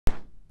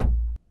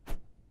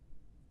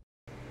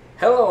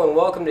Hello and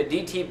welcome to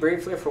DT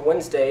Briefly for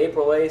Wednesday,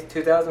 April 8th,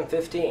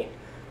 2015.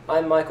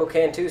 I'm Michael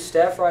Cantu,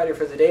 staff writer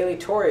for the Daily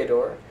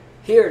Toreador.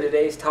 Here are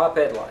today's top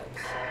headlines.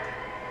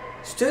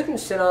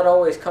 Students do not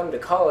always come to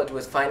college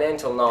with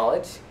financial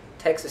knowledge.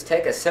 Texas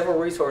Tech has several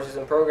resources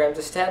and programs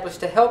established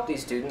to help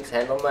these students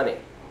handle money.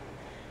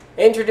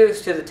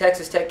 Introduced to the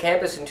Texas Tech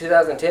campus in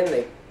 2010,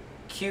 the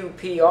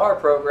QPR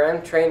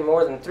program trained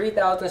more than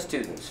 3,000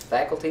 students,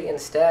 faculty, and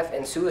staff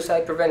in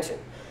suicide prevention.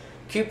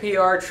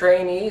 QPR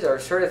trainees are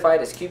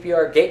certified as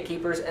QPR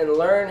gatekeepers and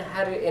learn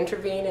how to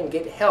intervene and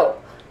get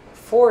help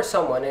for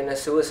someone in a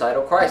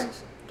suicidal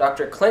crisis.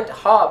 Dr. Clint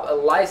Hobb, a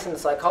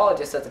licensed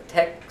psychologist at the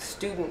Tech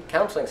Student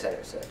Counseling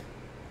Center, said.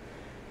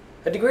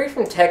 A degree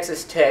from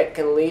Texas Tech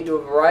can lead to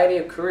a variety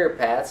of career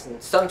paths,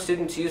 and some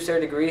students use their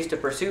degrees to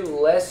pursue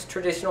less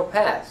traditional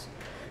paths.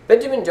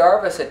 Benjamin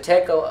Jarvis, a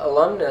Tech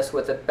alumnus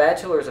with a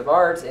Bachelor's of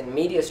Arts in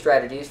Media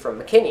Strategies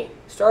from McKinney,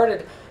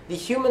 started the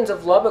Humans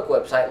of Lubbock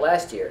website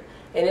last year,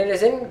 and it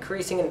is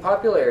increasing in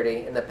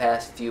popularity in the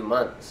past few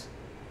months.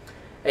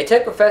 A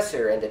Tech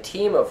professor and a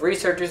team of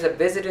researchers have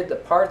visited the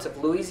parts of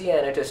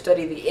Louisiana to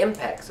study the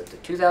impacts of the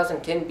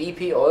 2010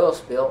 BP oil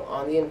spill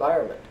on the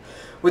environment.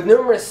 With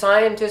numerous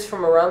scientists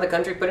from around the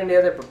country putting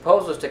together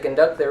proposals to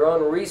conduct their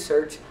own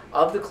research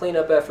of the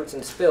cleanup efforts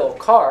and spill,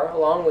 Carr,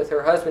 along with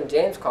her husband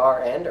James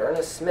Carr and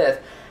Ernest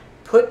Smith,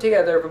 put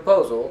together a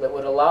proposal that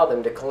would allow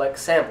them to collect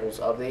samples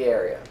of the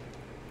area.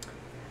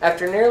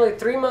 After nearly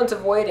 3 months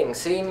of waiting,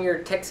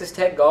 senior Texas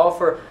Tech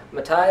golfer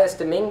Matias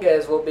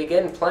Dominguez will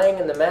begin playing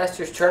in the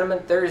Masters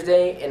Tournament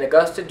Thursday in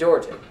Augusta,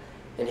 Georgia.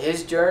 In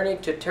his journey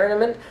to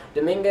tournament,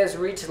 Dominguez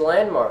reached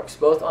landmarks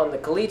both on the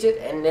collegiate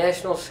and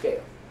national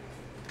scale.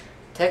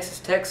 Texas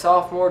Tech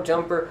sophomore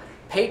jumper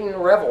Peyton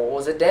Revel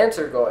was a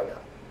dancer growing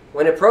up.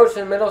 When approached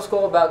in middle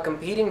school about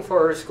competing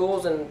for her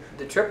schools in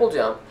the triple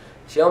jump,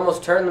 she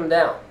almost turned them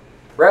down.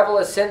 Revel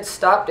has since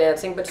stopped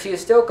dancing, but she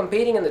is still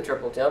competing in the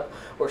triple jump,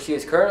 where she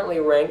is currently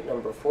ranked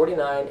number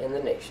 49 in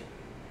the nation.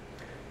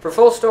 For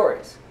full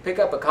stories, pick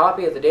up a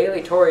copy of the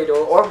Daily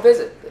Toreador or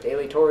visit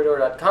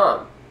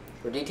thedailytoreador.com.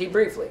 For DT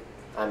Briefly,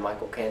 I'm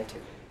Michael Cantu.